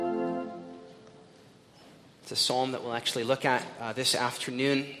It's a psalm that we'll actually look at this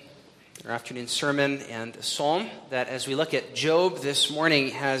afternoon, our afternoon sermon, and a psalm that, as we look at Job this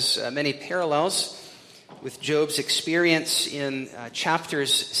morning, has many parallels with Job's experience in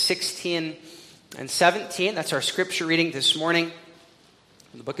chapters 16 and 17. That's our scripture reading this morning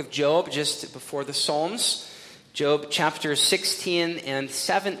in the book of Job, just before the Psalms. Job chapters 16 and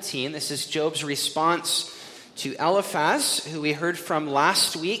 17. This is Job's response to Eliphaz, who we heard from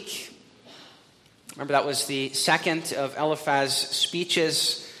last week. Remember, that was the second of Eliphaz's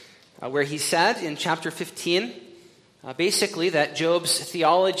speeches where he said in chapter 15, basically that Job's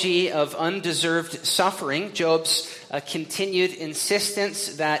theology of undeserved suffering, Job's continued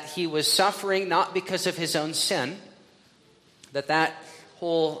insistence that he was suffering not because of his own sin, that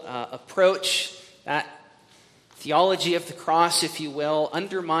whole approach, that theology of the cross, if you will,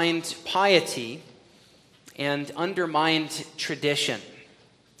 undermined piety and undermined tradition.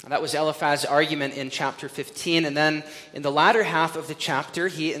 That was Eliphaz's argument in chapter 15. And then in the latter half of the chapter,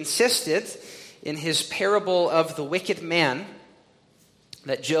 he insisted in his parable of the wicked man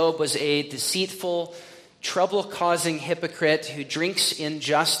that Job was a deceitful, trouble-causing hypocrite who drinks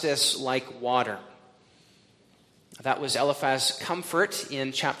injustice like water. That was Eliphaz's comfort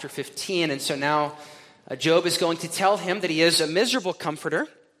in chapter 15. And so now Job is going to tell him that he is a miserable comforter,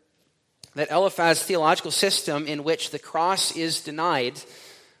 that Eliphaz's theological system in which the cross is denied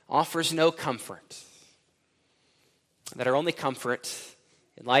offers no comfort, that our only comfort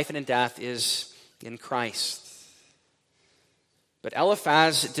in life and in death is in Christ. But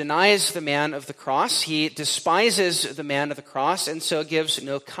Eliphaz denies the man of the cross. He despises the man of the cross and so gives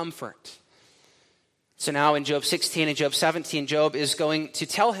no comfort. So now in Job 16 and Job 17, Job is going to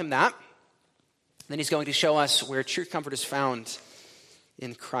tell him that. Then he's going to show us where true comfort is found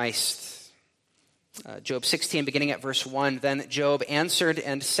in Christ. Job 16, beginning at verse 1, Then Job answered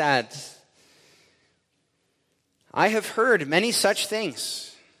and said, I have heard many such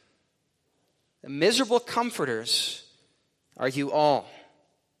things. The miserable comforters are you all.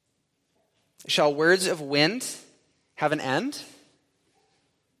 Shall words of wind have an end?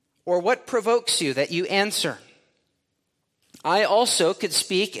 Or what provokes you that you answer? I also could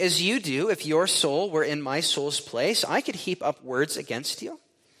speak as you do if your soul were in my soul's place. I could heap up words against you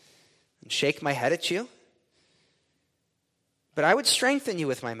and shake my head at you. But I would strengthen you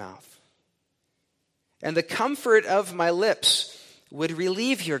with my mouth, and the comfort of my lips would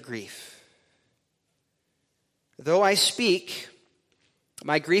relieve your grief. Though I speak,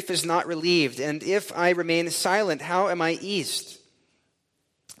 my grief is not relieved, and if I remain silent, how am I eased?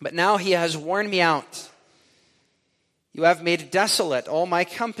 But now he has worn me out. You have made desolate all my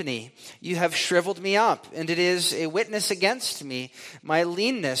company. You have shriveled me up, and it is a witness against me. My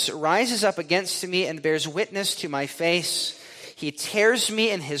leanness rises up against me and bears witness to my face. He tears me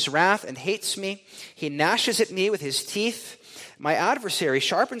in his wrath and hates me. He gnashes at me with his teeth. My adversary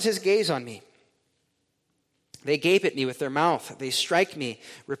sharpens his gaze on me. They gape at me with their mouth. They strike me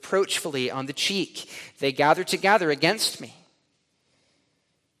reproachfully on the cheek. They gather together against me.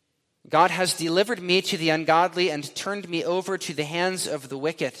 God has delivered me to the ungodly and turned me over to the hands of the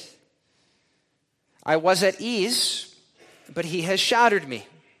wicked. I was at ease, but he has shattered me.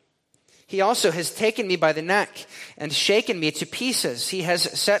 He also has taken me by the neck and shaken me to pieces. He has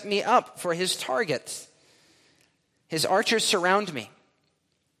set me up for his target. His archers surround me.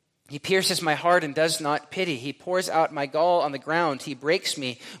 He pierces my heart and does not pity. He pours out my gall on the ground. He breaks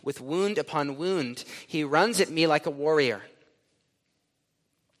me with wound upon wound. He runs at me like a warrior.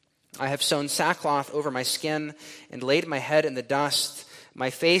 I have sewn sackcloth over my skin and laid my head in the dust. My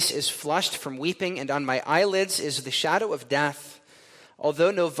face is flushed from weeping, and on my eyelids is the shadow of death.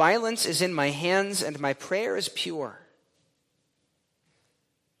 Although no violence is in my hands, and my prayer is pure.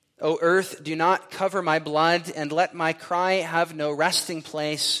 O earth, do not cover my blood, and let my cry have no resting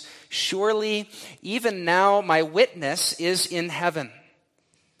place. Surely, even now, my witness is in heaven,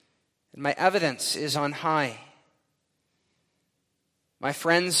 and my evidence is on high. My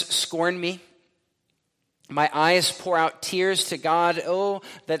friends scorn me. My eyes pour out tears to God. Oh,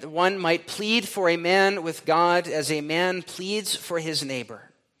 that one might plead for a man with God as a man pleads for his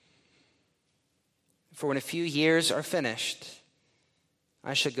neighbor. For when a few years are finished,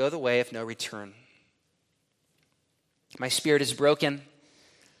 I shall go the way of no return. My spirit is broken.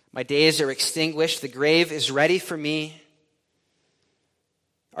 My days are extinguished. The grave is ready for me.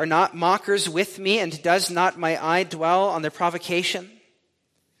 Are not mockers with me, and does not my eye dwell on their provocation?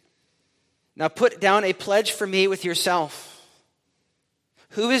 Now put down a pledge for me with yourself.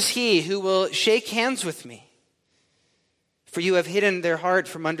 Who is he who will shake hands with me? For you have hidden their heart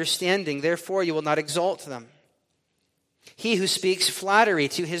from understanding, therefore you will not exalt them. He who speaks flattery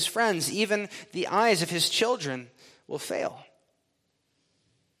to his friends, even the eyes of his children will fail.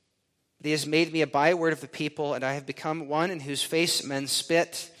 But he has made me a byword of the people, and I have become one in whose face men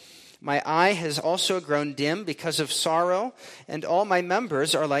spit. My eye has also grown dim because of sorrow, and all my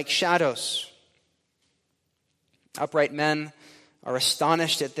members are like shadows. Upright men are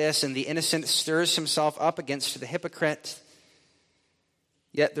astonished at this, and the innocent stirs himself up against the hypocrite.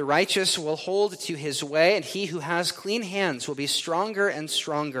 Yet the righteous will hold to his way, and he who has clean hands will be stronger and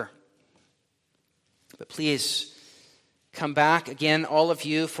stronger. But please, come back again, all of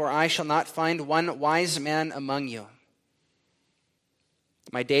you, for I shall not find one wise man among you.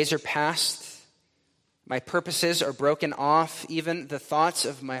 My days are past. My purposes are broken off, even the thoughts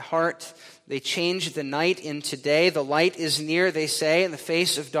of my heart. They change the night into day. The light is near, they say, in the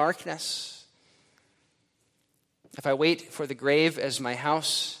face of darkness. If I wait for the grave as my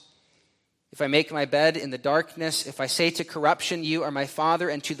house, if I make my bed in the darkness, if I say to corruption, you are my father,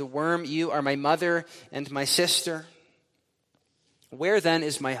 and to the worm, you are my mother and my sister, where then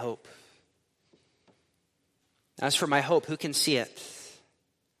is my hope? As for my hope, who can see it?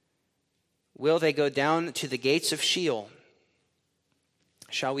 Will they go down to the gates of Sheol?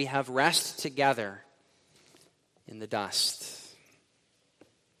 Shall we have rest together in the dust?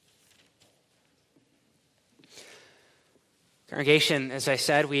 Congregation, as I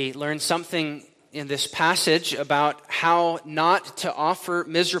said, we learned something in this passage about how not to offer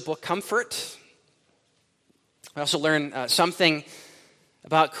miserable comfort. We also learn something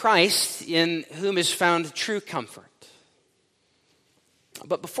about Christ, in whom is found true comfort.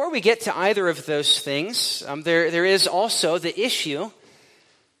 But before we get to either of those things, there is also the issue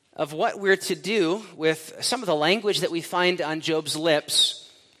of what we're to do with some of the language that we find on Job's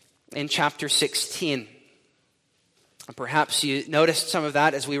lips in chapter 16. Perhaps you noticed some of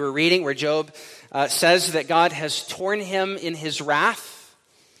that as we were reading, where Job says that God has torn him in his wrath,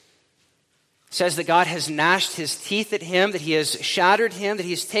 says that God has gnashed his teeth at him, that he has shattered him, that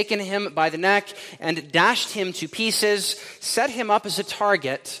he's taken him by the neck and dashed him to pieces, set him up as a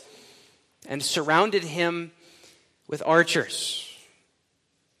target, and surrounded him with archers.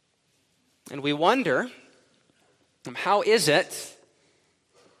 And we wonder, how is it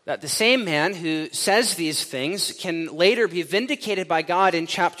that the same man who says these things can later be vindicated by God in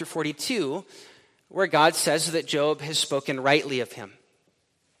chapter 42, where God says that Job has spoken rightly of him?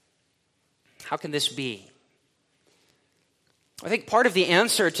 How can this be? I think part of the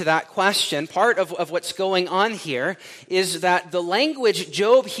answer to that question, part of what's going on here, is that the language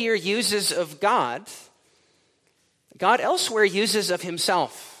Job here uses of God, God elsewhere uses of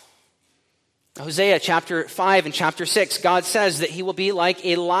himself. Hosea chapter 5 and chapter 6, God says that he will be like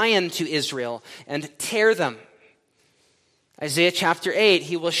a lion to Israel and tear them. Isaiah chapter 8,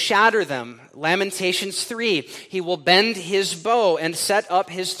 he will shatter them. Lamentations 3, he will bend his bow and set up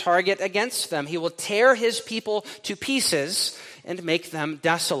his target against them. He will tear his people to pieces and make them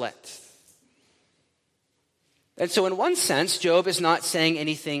desolate. And so in one sense, Job is not saying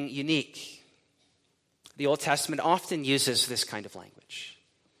anything unique. The Old Testament often uses this kind of language.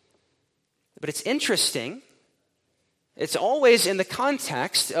 But it's interesting. It's always in the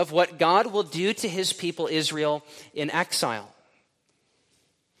context of what God will do to his people Israel in exile.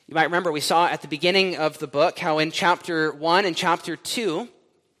 You might remember we saw at the beginning of the book how in chapter 1 and chapter 2,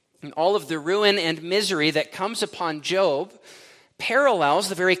 all of the ruin and misery that comes upon Job parallels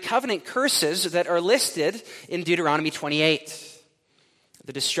the very covenant curses that are listed in Deuteronomy 28.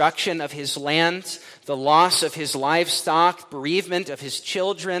 The destruction of his land, the loss of his livestock, bereavement of his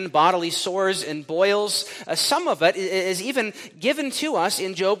children, bodily sores and boils. Some of it is even given to us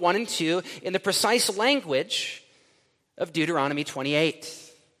in Job 1 and 2 in the precise language of Deuteronomy 28.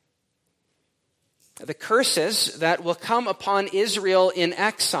 The curses that will come upon Israel in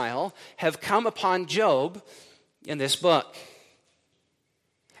exile have come upon Job in this book.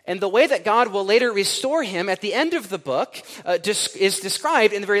 And the way that God will later restore him at the end of the book is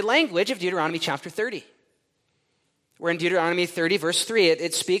described in the very language of Deuteronomy chapter 30. Where in Deuteronomy 30, verse 3,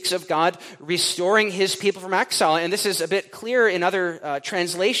 it speaks of God restoring his people from exile. And this is a bit clearer in other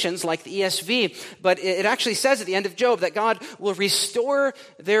translations like the ESV. But it actually says at the end of Job that God will restore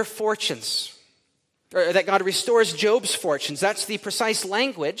their fortunes. Or that God restores Job's fortunes. That's the precise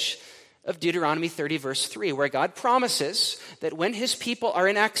language of Deuteronomy 30, verse 3, where God promises that when his people are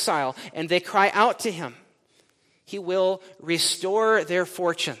in exile and they cry out to him, he will restore their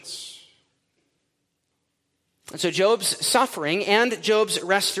fortunes. And so Job's suffering and Job's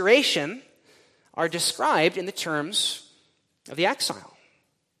restoration are described in the terms of the exile.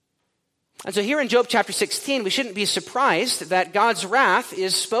 And so here in Job chapter 16, we shouldn't be surprised that God's wrath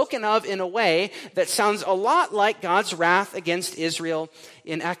is spoken of in a way that sounds a lot like God's wrath against Israel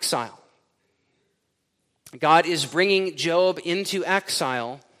in exile. God is bringing Job into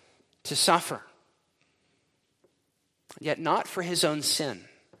exile to suffer, yet not for his own sin.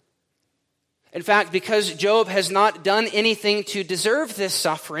 In fact, because Job has not done anything to deserve this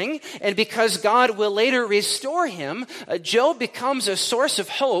suffering, and because God will later restore him, Job becomes a source of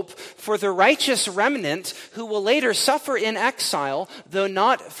hope for the righteous remnant who will later suffer in exile, though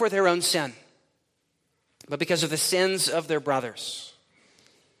not for their own sin, but because of the sins of their brothers.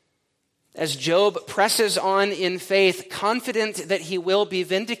 As Job presses on in faith, confident that he will be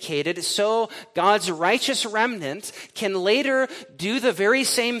vindicated, so God's righteous remnant can later do the very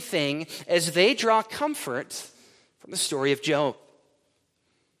same thing as they draw comfort from the story of Job.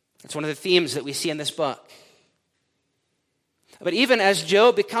 That's one of the themes that we see in this book. But even as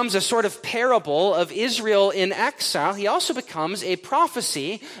Job becomes a sort of parable of Israel in exile, he also becomes a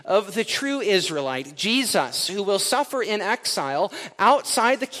prophecy of the true Israelite, Jesus, who will suffer in exile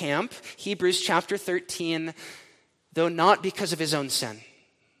outside the camp, Hebrews chapter 13, though not because of his own sin,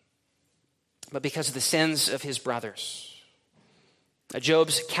 but because of the sins of his brothers.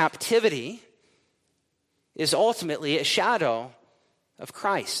 Job's captivity is ultimately a shadow of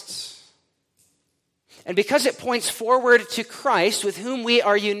Christ's. And because it points forward to Christ, with whom we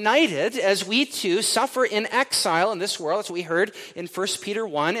are united as we too suffer in exile in this world, as we heard in 1 Peter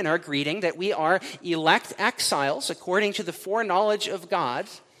 1 in our greeting, that we are elect exiles according to the foreknowledge of God.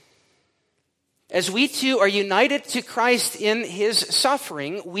 As we too are united to Christ in his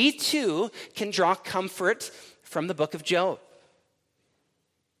suffering, we too can draw comfort from the book of Job.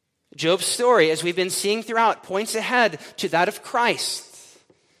 Job's story, as we've been seeing throughout, points ahead to that of Christ.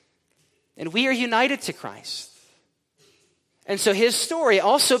 And we are united to Christ. And so his story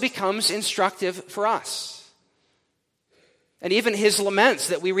also becomes instructive for us. And even his laments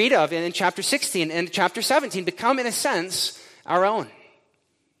that we read of in chapter 16 and chapter 17 become, in a sense, our own.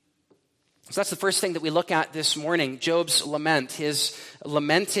 So that's the first thing that we look at this morning, Job's lament, his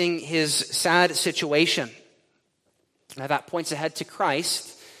lamenting his sad situation. Now that points ahead to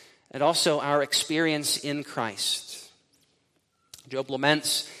Christ and also our experience in Christ. Job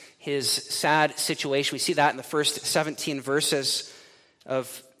laments his sad situation. We see that in the first 17 verses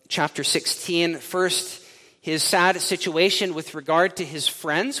of chapter 16. First, his sad situation with regard to his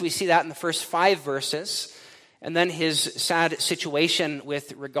friends. We see that in the first 5 verses. And then his sad situation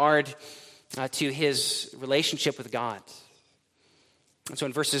with regard to his relationship with God. And so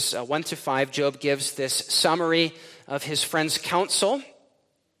in verses 1 to 5, Job gives this summary of his friends' counsel,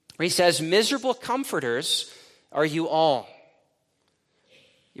 where he says, "Miserable comforters are you all."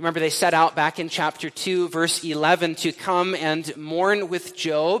 You remember they set out back in chapter 2, verse 11, to come and mourn with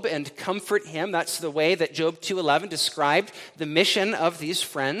Job and comfort him. That's the way that Job 2:11 described the mission of these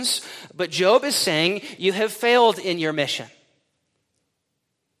friends. But Job is saying, you have failed in your mission.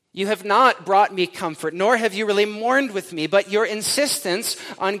 You have not brought me comfort, nor have you really mourned with me, but your insistence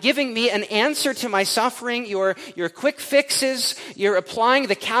on giving me an answer to my suffering, your quick fixes, you're applying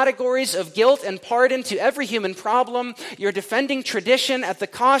the categories of guilt and pardon to every human problem, you're defending tradition at the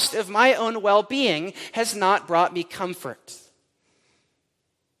cost of my own well-being, has not brought me comfort.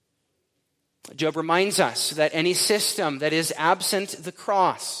 Job reminds us that any system that is absent the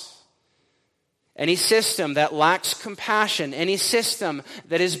cross, any system that lacks compassion, any system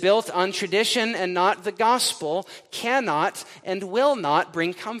that is built on tradition and not the gospel, cannot and will not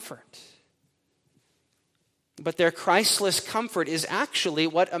bring comfort. But their Christless comfort is actually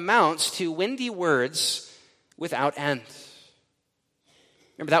what amounts to windy words without end.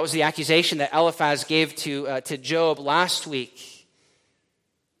 Remember, that was the accusation that Eliphaz gave to Job last week.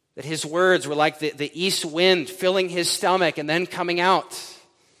 That his words were like the east wind filling his stomach and then coming out.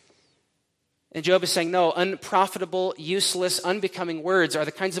 And Job is saying, no, unprofitable, useless, unbecoming words are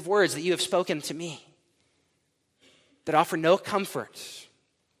the kinds of words that you have spoken to me that offer no comfort.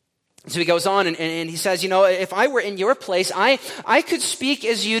 So he goes on and he says, if I were in your place, I could speak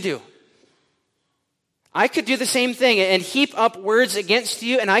as you do. I could do the same thing and heap up words against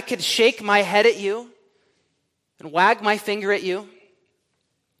you, and I could shake my head at you and wag my finger at you.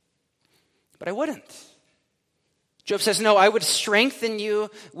 But I wouldn't. Job says, no, I would strengthen you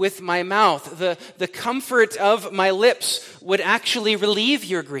with my mouth. The comfort of my lips would actually relieve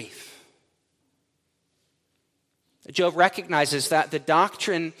your grief. Job recognizes that the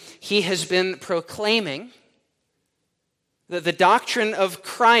doctrine he has been proclaiming, the doctrine of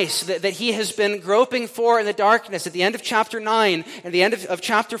Christ that he has been groping for in the darkness at the end of chapter 9 and the end of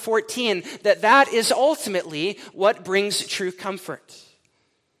chapter 14, that is ultimately what brings true comfort.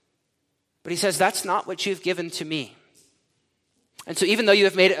 But he says, that's not what you've given to me. And so even though you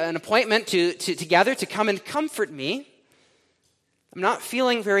have made an appointment to gather to come and comfort me, I'm not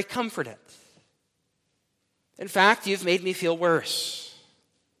feeling very comforted. In fact, you've made me feel worse.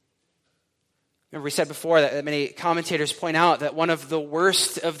 Remember, we said before that many commentators point out that one of the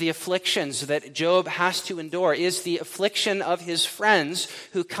worst of the afflictions that Job has to endure is the affliction of his friends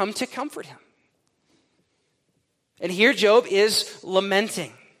who come to comfort him. And here Job is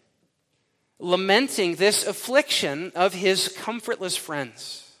lamenting this affliction of his comfortless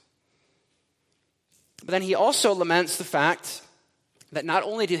friends. But then he also laments the fact that not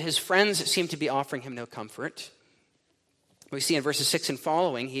only do his friends seem to be offering him no comfort, we see in verses 6 and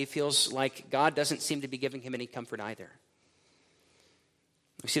following, he feels like God doesn't seem to be giving him any comfort either.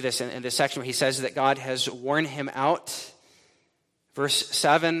 We see this in this section where he says that God has worn him out. Verse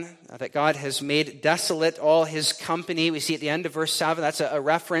 7, that God has made desolate all his company. We see at the end of verse 7, that's a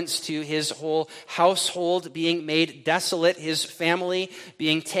reference to his whole household being made desolate, his family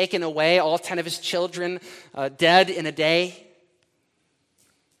being taken away, all 10 of his children dead in a day.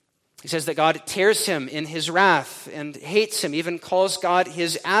 He says that God tears him in his wrath and hates him, even calls God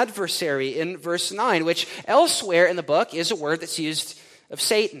his adversary in verse 9, which elsewhere in the book is a word that's used of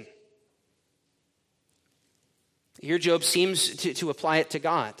Satan. Here Job seems to apply it to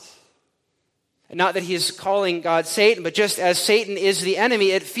God. And not that he is calling God Satan, but just as Satan is the enemy,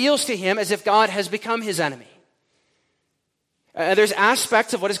 it feels to him as if God has become his enemy. There's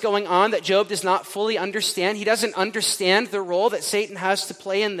aspects of what is going on that Job does not fully understand. He doesn't understand the role that Satan has to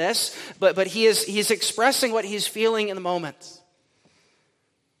play in this, but he's expressing what he's feeling in the moment.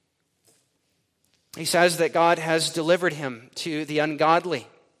 He says that God has delivered him to the ungodly.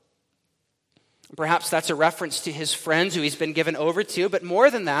 Perhaps that's a reference to his friends who he's been given over to, but more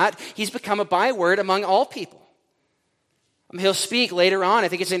than that, he's become a byword among all people. He'll speak later on, I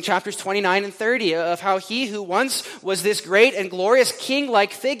think it's in chapters 29 and 30, of how he who once was this great and glorious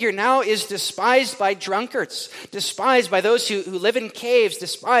king-like figure now is despised by drunkards, despised by those who live in caves,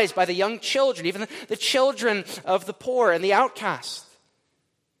 despised by the young children, even the children of the poor and the outcast.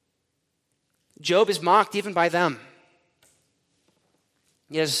 Job is mocked even by them.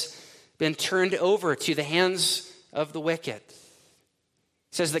 He has been turned over to the hands of the wicked.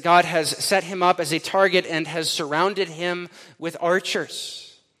 It says that God has set him up as a target and has surrounded him with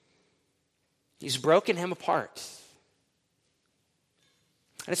archers. He's broken him apart.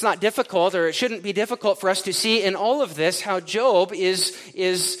 And it's not difficult, or it shouldn't be difficult for us to see in all of this how Job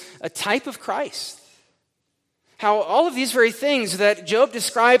is a type of Christ. How all of these very things that Job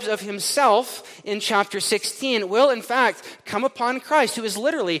describes of himself in chapter 16 will in fact come upon Christ, who is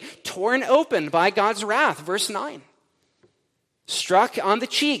literally torn open by God's wrath, verse 9. Struck on the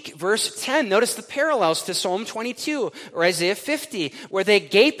cheek, verse 10. Notice the parallels to Psalm 22 or Isaiah 50, where they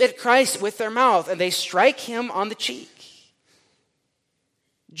gape at Christ with their mouth and they strike him on the cheek.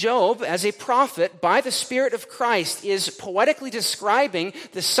 Job, as a prophet, by the Spirit of Christ, is poetically describing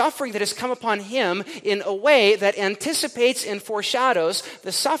the suffering that has come upon him in a way that anticipates and foreshadows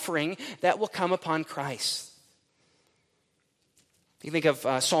the suffering that will come upon Christ. You think of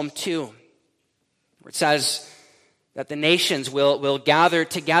Psalm 2, where it says that the nations will gather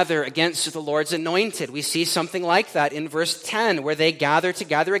together against the Lord's anointed. We see something like that in verse 10, where they gather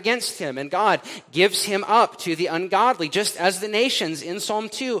together against him, and God gives him up to the ungodly, just as the nations in Psalm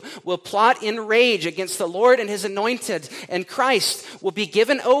 2 will plot in rage against the Lord and his anointed, and Christ will be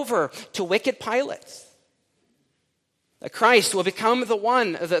given over to wicked Pilate. That Christ will become the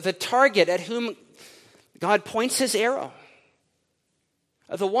one, the target at whom God points his arrow.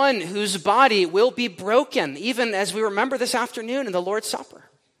 The one whose body will be broken, even as we remember this afternoon in the Lord's Supper.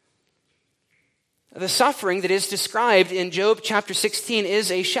 The suffering that is described in Job chapter 16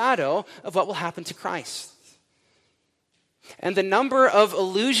 is a shadow of what will happen to Christ. And the number of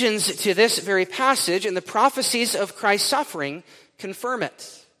allusions to this very passage and the prophecies of Christ's suffering confirm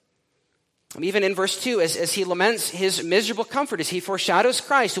it. Even in verse 2, as he laments his miserable comfort, as he foreshadows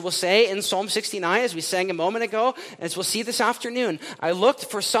Christ, who will say in Psalm 69, as we sang a moment ago, as we'll see this afternoon, I looked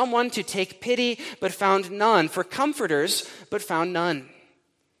for someone to take pity, but found none, for comforters, but found none.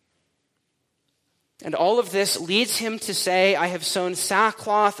 And all of this leads him to say, I have sewn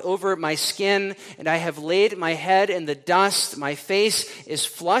sackcloth over my skin, and I have laid my head in the dust. My face is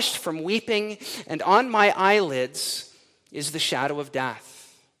flushed from weeping, and on my eyelids is the shadow of death.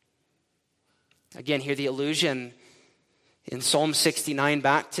 Again, hear the allusion in Psalm 69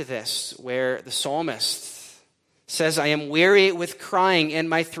 back to this, where the psalmist says, I am weary with crying, and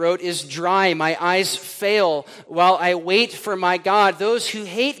my throat is dry. My eyes fail while I wait for my God. Those who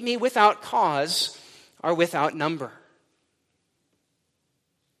hate me without cause are without number.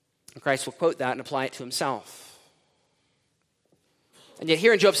 Christ will quote that and apply it to himself. And yet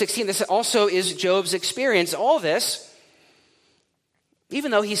here in Job 16, this also is Job's experience. All this,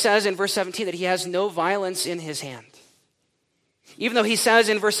 even though he says in verse 17 that he has no violence in his hand. Even though he says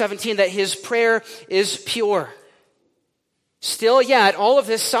in verse 17 that his prayer is pure. Still yet, all of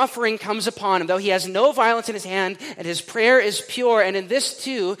this suffering comes upon him, though he has no violence in his hand and his prayer is pure. And in this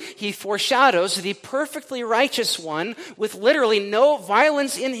too, he foreshadows the perfectly righteous one with literally no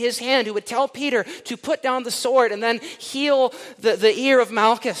violence in his hand, who would tell Peter to put down the sword and then heal the ear of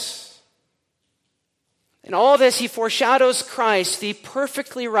Malchus. In all this, he foreshadows Christ, the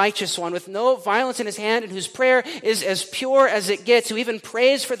perfectly righteous one with no violence in his hand and whose prayer is as pure as it gets, who even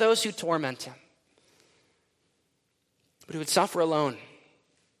prays for those who torment him. But who would suffer alone.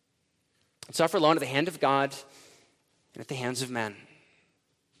 Would suffer alone at the hand of God and at the hands of men.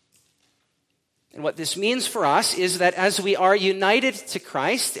 And what this means for us is that as we are united to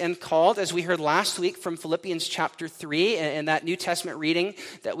Christ and called, as we heard last week from Philippians chapter 3 and that New Testament reading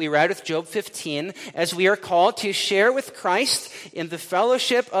that we read with Job 15, as we are called to share with Christ in the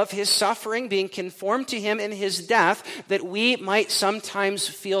fellowship of his suffering, being conformed to him in his death, that we might sometimes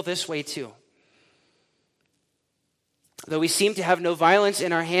feel this way too. Though we seem to have no violence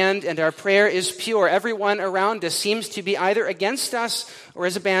in our hand and our prayer is pure, everyone around us seems to be either against us or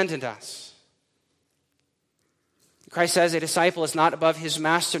has abandoned us. Christ says a disciple is not above his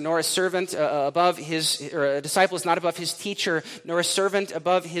master, nor a servant above a disciple is not above his teacher, nor a servant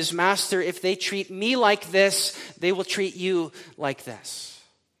above his master. If they treat me like this, they will treat you like this.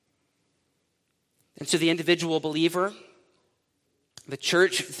 And so the individual believer, the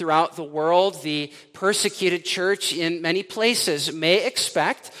church throughout the world, the persecuted church in many places may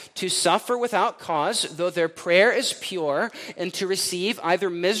expect to suffer without cause, though their prayer is pure, and to receive either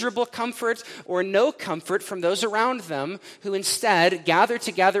miserable comfort or no comfort from those around them who instead gather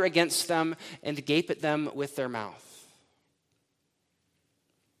together against them and gape at them with their mouth.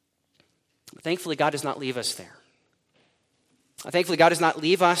 But thankfully, God does not leave us there. Thankfully, God does not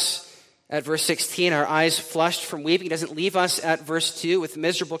leave us at verse 16, our eyes flushed from weeping. He doesn't leave us at verse 2 with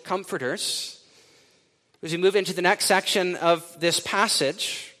miserable comforters. As we move into the next section of this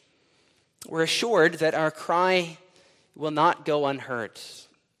passage, we're assured that our cry will not go unheard.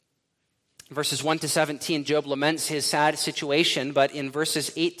 In verses 1 to 17, Job laments his sad situation, but in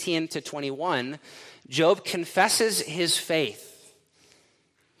verses 18 to 21, Job confesses his faith.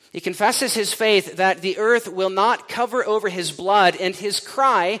 He confesses his faith that the earth will not cover over his blood and his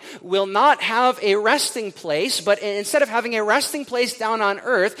cry will not have a resting place, but instead of having a resting place down on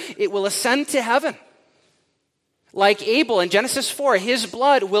earth, it will ascend to heaven. Like Abel in Genesis 4, his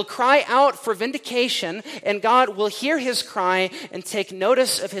blood will cry out for vindication and God will hear his cry and take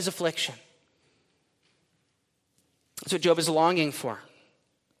notice of his affliction. That's what Job is longing for.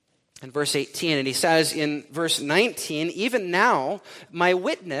 In verse 18, and he says in verse 19, even now my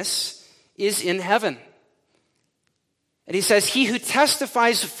witness is in heaven. And he says, he who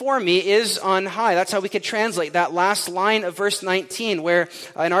testifies for me is on high. That's how we could translate that last line of verse 19, where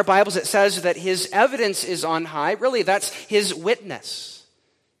in our Bibles it says that his evidence is on high. Really, that's his witness.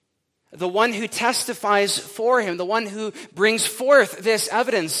 The one who testifies for him, the one who brings forth this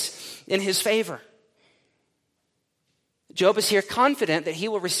evidence in his favor. Job is here confident that he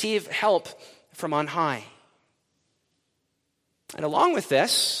will receive help from on high. And along with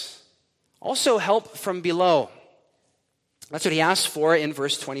this, also help from below. That's what he asks for in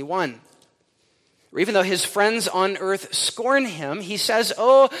verse 21. Even though his friends on earth scorn him, he says,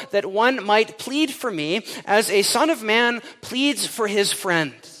 oh, that one might plead for me as a son of man pleads for his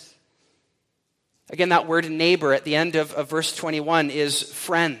friend. Again, that word neighbor at the end of verse 21 is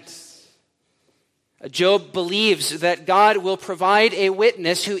friend. Job believes that God will provide a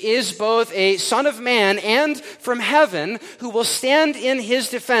witness who is both a son of man and from heaven, who will stand in his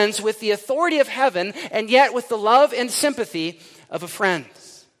defense with the authority of heaven and yet with the love and sympathy of a friend.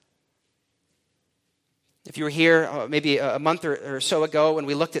 If you were here maybe a month or so ago when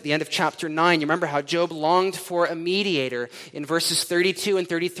we looked at the end of chapter 9, you remember how Job longed for a mediator in verses 32 and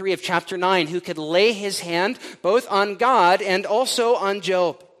 33 of chapter 9 who could lay his hand both on God and also on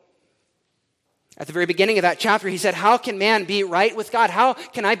Job. At the very beginning of that chapter, he said, how can man be right with God? How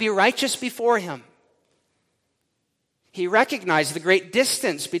can I be righteous before him? He recognized the great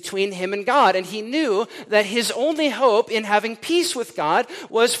distance between him and God, and he knew that his only hope in having peace with God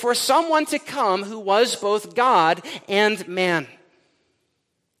was for someone to come who was both God and man.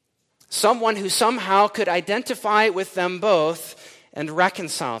 Someone who somehow could identify with them both and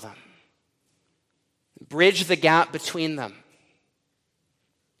reconcile them. Bridge the gap between them.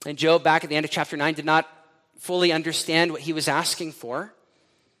 And Job, back at the end of chapter 9, did not fully understand what he was asking for.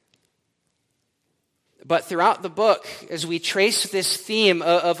 But throughout the book, as we trace this theme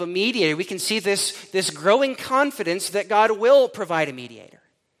of a mediator, we can see this growing confidence that God will provide a mediator.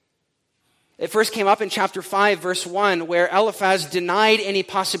 It first came up in chapter 5, verse 1, where Eliphaz denied any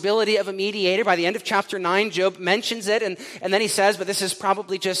possibility of a mediator. By the end of chapter 9, Job mentions it, and then he says, but this is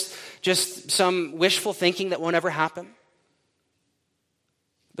probably just some wishful thinking that won't ever happen.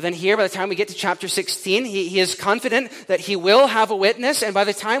 But then here, by the time we get to chapter 16, he is confident that he will have a witness, and by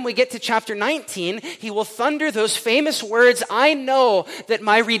the time we get to chapter 19, he will thunder those famous words, I know that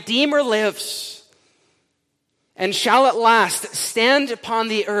my Redeemer lives, and shall at last stand upon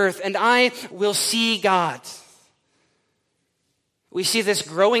the earth, and I will see God. We see this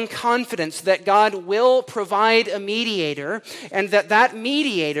growing confidence that God will provide a mediator, and that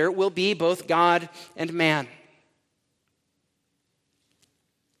mediator will be both God and man.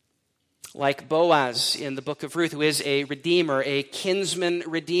 Like Boaz in the book of Ruth, who is a redeemer, a kinsman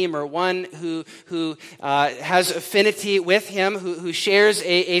redeemer, one who has affinity with him, who shares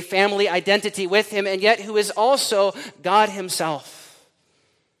a family identity with him, and yet who is also God himself.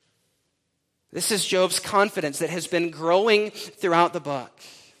 This is Job's confidence that has been growing throughout the book.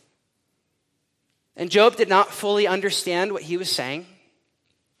 And Job did not fully understand what he was saying.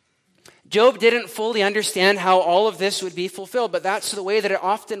 Job didn't fully understand how all of this would be fulfilled, but that's the way that it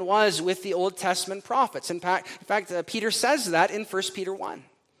often was with the Old Testament prophets. In fact, Peter says that in 1 Peter 1.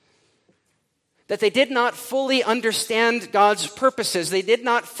 That they did not fully understand God's purposes. They did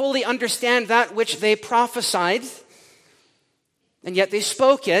not fully understand that which they prophesied, and yet they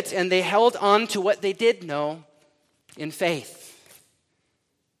spoke it, and they held on to what they did know in faith.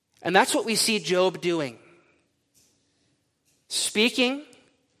 And that's what we see Job doing. Speaking,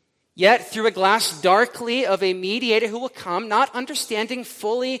 yet through a glass darkly of a mediator who will come, not understanding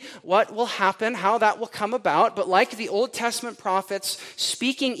fully what will happen, how that will come about, but like the Old Testament prophets,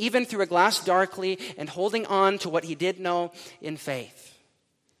 speaking even through a glass darkly and holding on to what he did know in faith.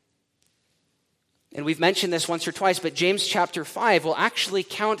 And we've mentioned this once or twice, but James chapter 5 will actually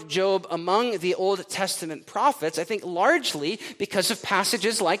count Job among the Old Testament prophets, I think largely because of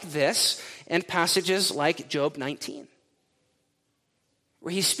passages like this and passages like Job 19.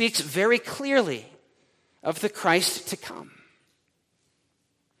 Where he speaks very clearly of the Christ to come.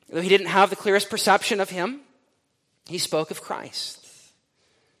 Though he didn't have the clearest perception of him, he spoke of Christ.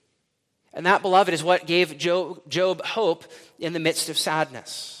 And that, beloved, is what gave Job hope in the midst of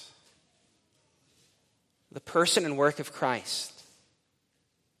sadness. The person and work of Christ.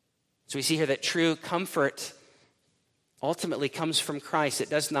 So we see here that true comfort ultimately comes from Christ. It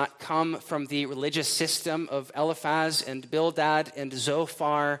does not come from the religious system of Eliphaz and Bildad and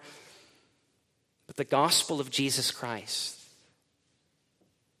Zophar, but the gospel of Jesus Christ.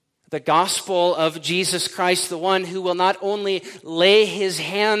 The gospel of Jesus Christ, the one who will not only lay his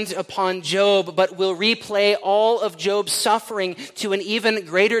hand upon Job, but will replay all of Job's suffering to an even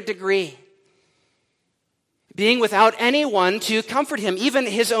greater degree. Being without anyone to comfort him, even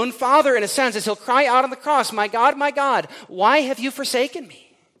his own father in a sense, as he'll cry out on the cross, my God, why have you forsaken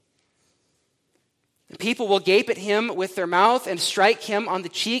me? And people will gape at him with their mouth and strike him on the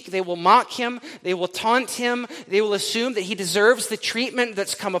cheek. They will mock him. They will taunt him. They will assume that he deserves the treatment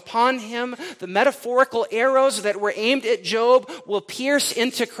that's come upon him. The metaphorical arrows that were aimed at Job will pierce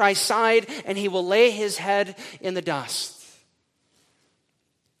into Christ's side, and he will lay his head in the dust.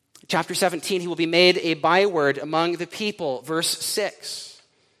 Chapter 17, he will be made a byword among the people. Verse 6.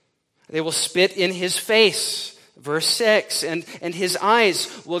 They will spit in his face. Verse 6. And his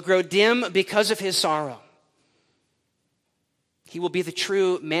eyes will grow dim because of his sorrow. He will be the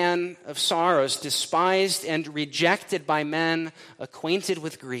true man of sorrows, despised and rejected by men, acquainted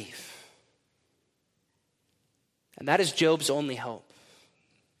with grief. And that is Job's only hope.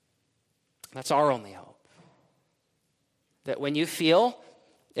 That's our only hope. That when you feel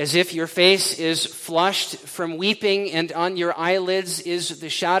as if your face is flushed from weeping and on your eyelids is the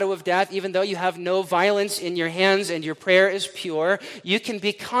shadow of death, even though you have no violence in your hands and your prayer is pure, you can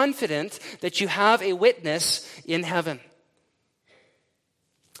be confident that you have a witness in heaven.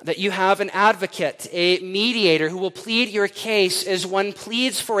 That you have an advocate, a mediator who will plead your case as one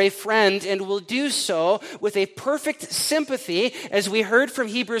pleads for a friend and will do so with a perfect sympathy, as we heard from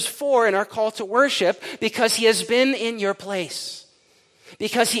Hebrews 4 in our call to worship, because he has been in your place.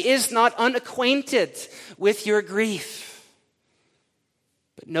 Because he is not unacquainted with your grief,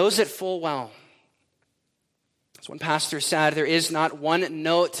 but knows it full well. As one pastor said, there is not one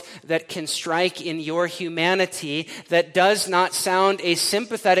note that can strike in your humanity that does not sound a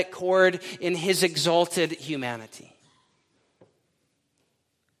sympathetic chord in his exalted humanity.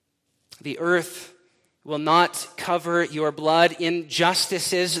 The earth will not cover your blood.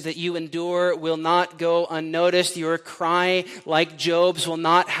 Injustices that you endure will not go unnoticed. Your cry, like Job's, will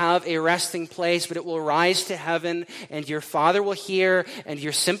not have a resting place, but it will rise to heaven, and your Father will hear, and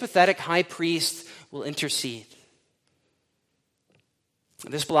your sympathetic high priest will intercede.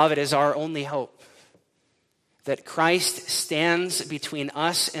 This, beloved, is our only hope, that Christ stands between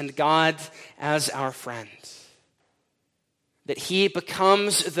us and God as our friend. That he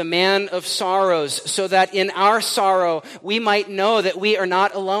becomes the man of sorrows, so that in our sorrow we might know that we are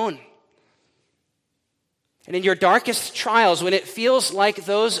not alone. And in your darkest trials, when it feels like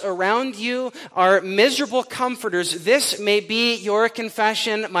those around you are miserable comforters, this may be your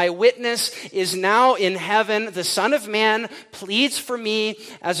confession. My witness is now in heaven. The Son of Man pleads for me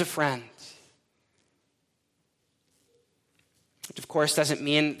as a friend. Which, of course, doesn't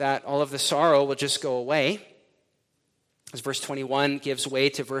mean that all of the sorrow will just go away. As verse 21 gives way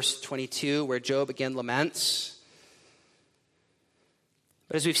to verse 22, where Job again laments.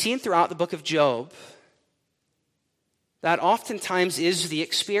 But as we've seen throughout the book of Job, that oftentimes is the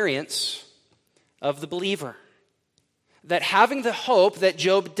experience of the believer. That having the hope that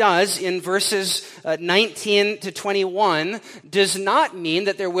Job does in verses 19 to 21 does not mean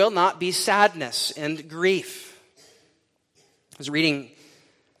that there will not be sadness and grief. I was reading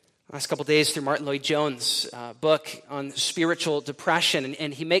last couple days through Martin Lloyd-Jones' book on spiritual depression,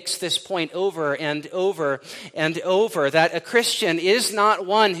 and he makes this point over and over and over, that a Christian is not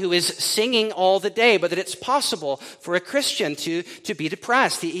one who is singing all the day, but that it's possible for a Christian to be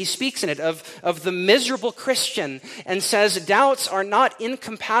depressed. He speaks in it of the miserable Christian and says doubts are not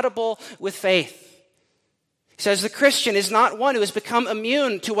incompatible with faith. He says the Christian is not one who has become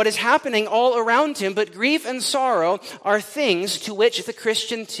immune to what is happening all around him, but grief and sorrow are things to which the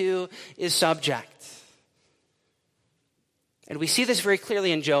Christian too is subject. And we see this very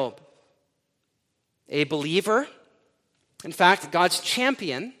clearly in Job. A believer, in fact, God's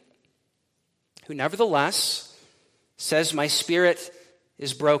champion, who nevertheless says, my spirit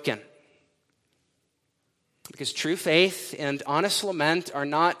is broken. Because true faith and honest lament are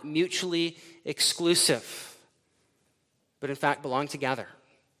not mutually exclusive, but in fact belong together.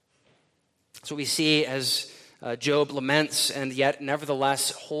 That's what we see as Job laments and yet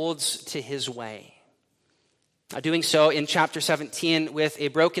nevertheless holds to his way. Doing so in chapter 17 with a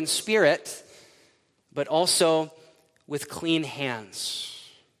broken spirit, but also with clean hands.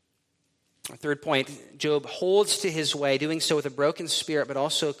 Our third point, Job holds to his way, doing so with a broken spirit, but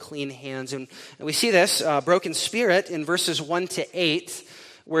also clean hands. And we see this broken spirit in verses 1 to 8,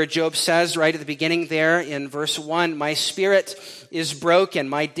 where Job says right at the beginning there in verse 1, my spirit is broken,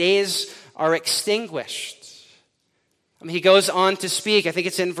 my days are extinguished. He goes on to speak, I think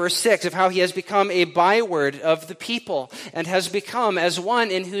it's in verse 6, of how he has become a byword of the people and has become as one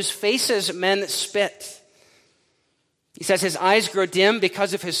in whose faces men spit. He says his eyes grow dim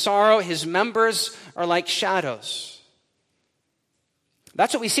because of his sorrow, his members are like shadows.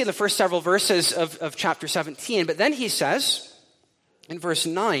 That's what we see in the first several verses of chapter 17. But then he says, in verse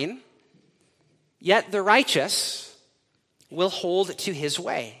 9, yet the righteous will hold to his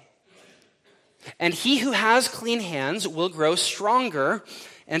way, and he who has clean hands will grow stronger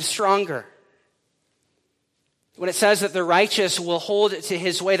and stronger. When it says that the righteous will hold to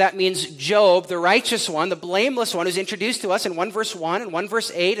his way, that means Job, the righteous one, the blameless one, who's introduced to us in 1 verse 1 and 1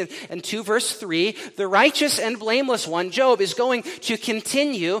 verse 8 and 2 verse 3. The righteous and blameless one, Job, is going to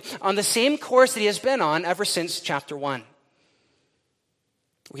continue on the same course that he has been on ever since chapter 1.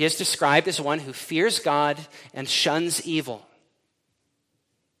 He is described as one who fears God and shuns evil,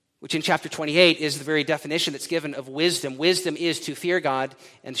 which in chapter 28 is the very definition that's given of wisdom. Wisdom is to fear God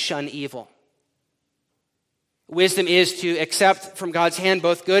and shun evil. Wisdom is to accept from God's hand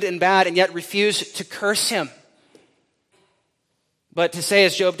both good and bad and yet refuse to curse him. But to say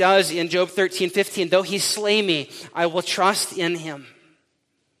as Job does in Job 13:15, though he slay me, I will trust in him.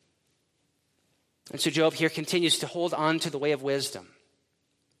 And so Job here continues to hold on to the way of wisdom.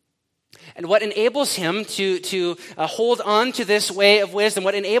 And what enables him to hold on to this way of wisdom,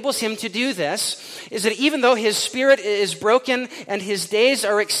 what enables him to do this, is that even though his spirit is broken and his days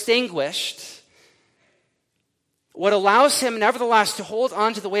are extinguished, what allows him nevertheless to hold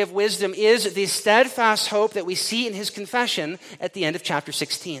on to the way of wisdom is the steadfast hope that we see in his confession at the end of chapter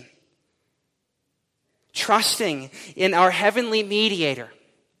 16. Trusting in our heavenly mediator,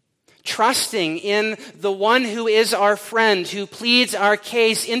 trusting in the one who is our friend, who pleads our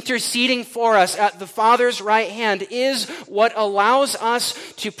case, interceding for us at the Father's right hand, is what allows us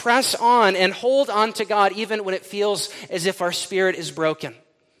to press on and hold on to God even when it feels as if our spirit is broken.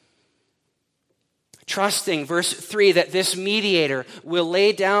 Trusting, verse 3, that this mediator will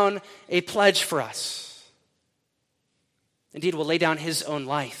lay down a pledge for us. Indeed, will lay down his own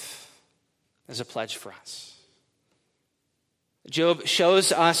life as a pledge for us. Job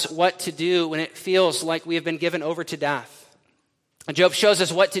shows us what to do when it feels like we have been given over to death. And Job shows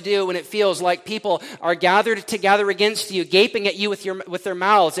us what to do when it feels like people are gathered together against you, gaping at you with their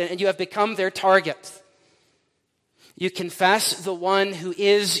mouths, and you have become their target. You confess the one who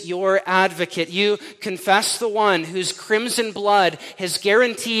is your advocate. You confess the one whose crimson blood has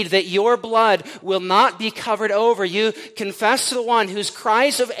guaranteed that your blood will not be covered over. You confess the one whose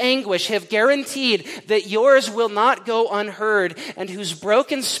cries of anguish have guaranteed that yours will not go unheard, and whose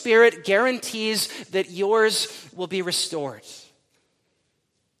broken spirit guarantees that yours will be restored.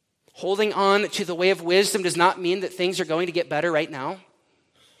 Holding on to the way of wisdom does not mean that things are going to get better right now.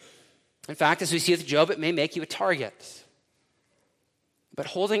 In fact, as we see with Job, it may make you a target. But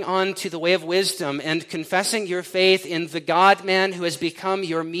holding on to the way of wisdom and confessing your faith in the God-man who has become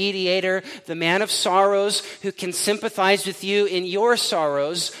your mediator, the man of sorrows who can sympathize with you in your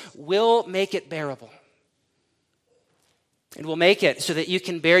sorrows, will make it bearable. It will make it so that you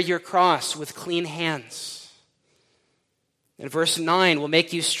can bear your cross with clean hands. And verse 9 will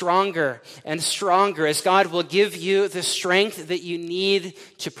make you stronger and stronger as God will give you the strength that you need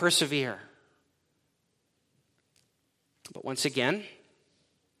to persevere. But once again,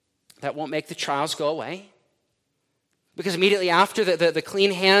 that won't make the trials go away. Because immediately after the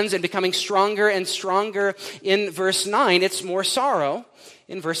clean hands and becoming stronger and stronger in verse 9, it's more sorrow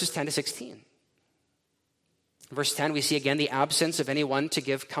in verses 10 to 16. In verse 10, we see again the absence of anyone to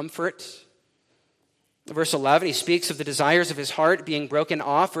give comfort. Verse 11, he speaks of the desires of his heart being broken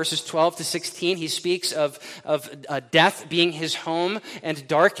off. Verses 12 to 16, he speaks of death being his home and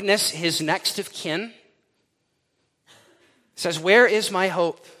darkness his next of kin. He says, "Where is my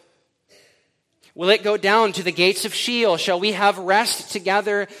hope? Will it go down to the gates of Sheol? Shall we have rest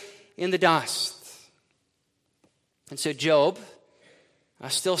together in the dust?" And so Job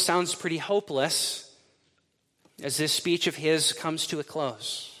still sounds pretty hopeless as this speech of his comes to a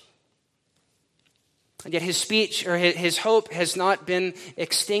close. And yet his speech, or his hope, has not been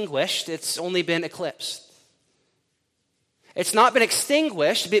extinguished. It's only been eclipsed. It's not been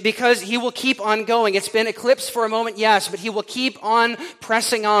extinguished because he will keep on going. It's been eclipsed for a moment, yes, but he will keep on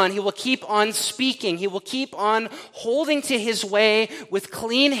pressing on. He will keep on speaking. He will keep on holding to his way with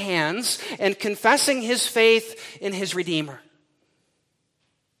clean hands and confessing his faith in his Redeemer.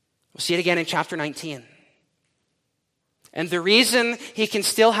 We'll see it again in chapter 19. And the reason he can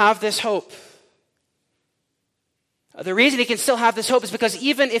still have this hope, is because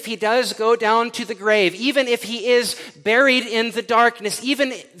even if he does go down to the grave, even if he is buried in the darkness,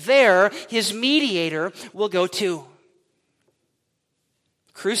 even there, his mediator will go too.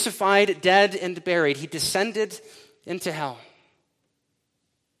 Crucified, dead, and buried, he descended into hell.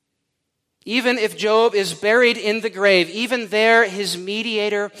 Even if Job is buried in the grave, even there, his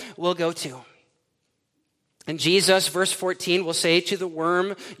mediator will go too. And Jesus, verse 14, will say to the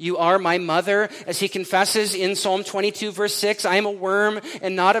worm, "You are my mother," as he confesses in Psalm 22, verse 6, "I am a worm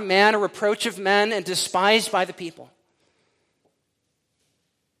and not a man, a reproach of men and despised by the people."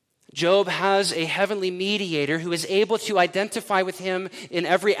 Job has a heavenly mediator who is able to identify with him in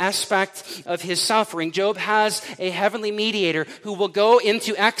every aspect of his suffering. Job has a heavenly mediator who will go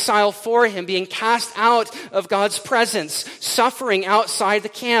into exile for him, being cast out of God's presence, suffering outside the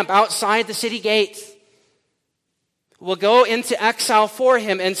camp, outside the city gate. Will go into exile for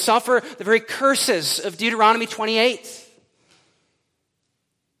him and suffer the very curses of Deuteronomy 28.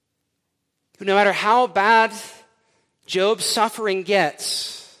 Who, no matter how bad Job's suffering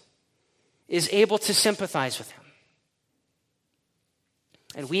gets, is able to sympathize with him.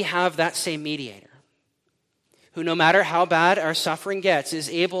 And we have that same mediator, who, no matter how bad our suffering gets, is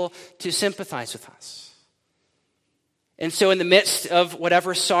able to sympathize with us. And so in the midst of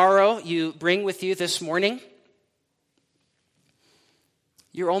whatever sorrow you bring with you this morning,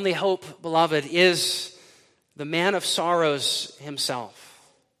 your only hope, beloved, is the man of sorrows himself.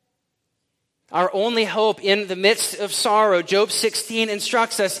 Our only hope in the midst of sorrow, Job 16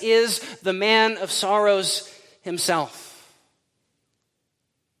 instructs us, is the man of sorrows himself.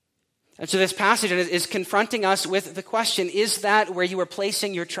 And so this passage is confronting us with the question, is that where you are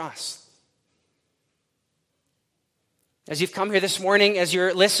placing your trust? As you've come here this morning, as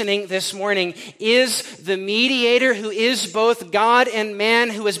you're listening this morning, is the mediator who is both God and man,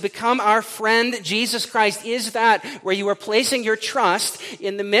 who has become our friend, Jesus Christ, is that where you are placing your trust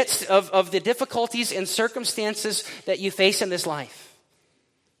in the midst of the difficulties and circumstances that you face in this life?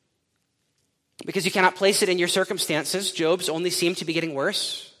 Because you cannot place it in your circumstances. Job's only seem to be getting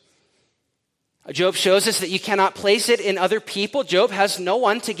worse. Job shows us that you cannot place it in other people. Job has no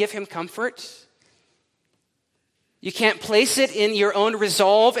one to give him comfort. You can't place it in your own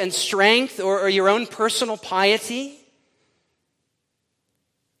resolve and strength or your own personal piety.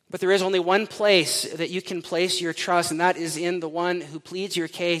 But there is only one place that you can place your trust, and that is in the one who pleads your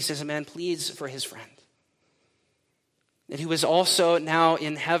case as a man pleads for his friend. And who is also now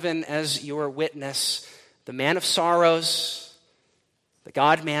in heaven as your witness, the man of sorrows, the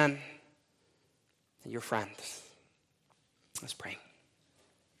God-man, and your friend. Let's pray.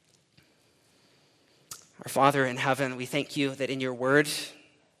 Our Father in heaven, we thank you that in your word,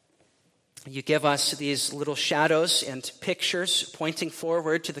 you give us these little shadows and pictures pointing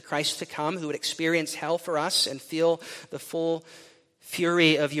forward to the Christ to come who would experience hell for us and feel the full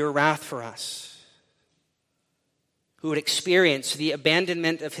fury of your wrath for us, who would experience the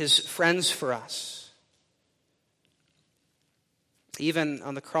abandonment of his friends for us, even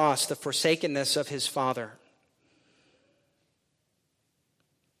on the cross, the forsakenness of his Father.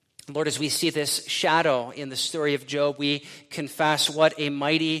 Lord, as we see this shadow in the story of Job, we confess what a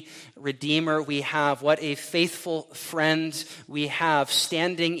mighty Redeemer we have, what a faithful friend we have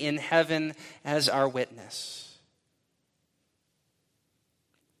standing in heaven as our witness.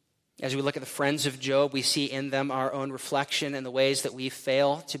 As we look at the friends of Job, we see in them our own reflection in the ways that we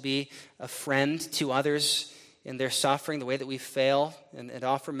fail to be a friend to others in their suffering, the way that we fail and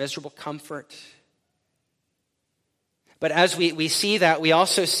offer miserable comfort. But as we see that, we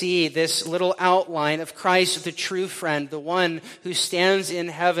also see this little outline of Christ, the true friend, the one who stands in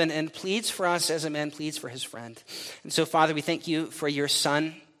heaven and pleads for us as a man pleads for his friend. And so, Father, we thank you for your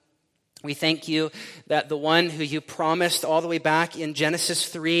Son. We thank you that the one who you promised all the way back in Genesis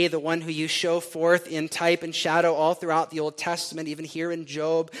 3, the one who you show forth in type and shadow all throughout the Old Testament, even here in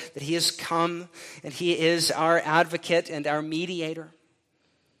Job, that he has come and he is our advocate and our mediator.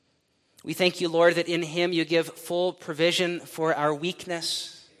 We thank you, Lord, that in him you give full provision for our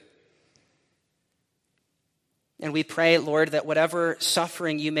weakness. And we pray, Lord, that whatever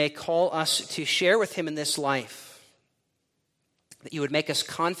suffering you may call us to share with him in this life, that you would make us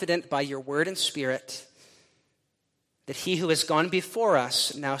confident by your word and spirit that he who has gone before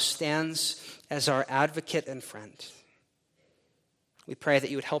us now stands as our advocate and friend. We pray that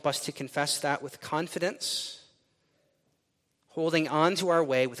you would help us to confess that with confidence, holding on to our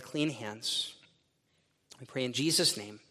way with clean hands. We pray in Jesus' name.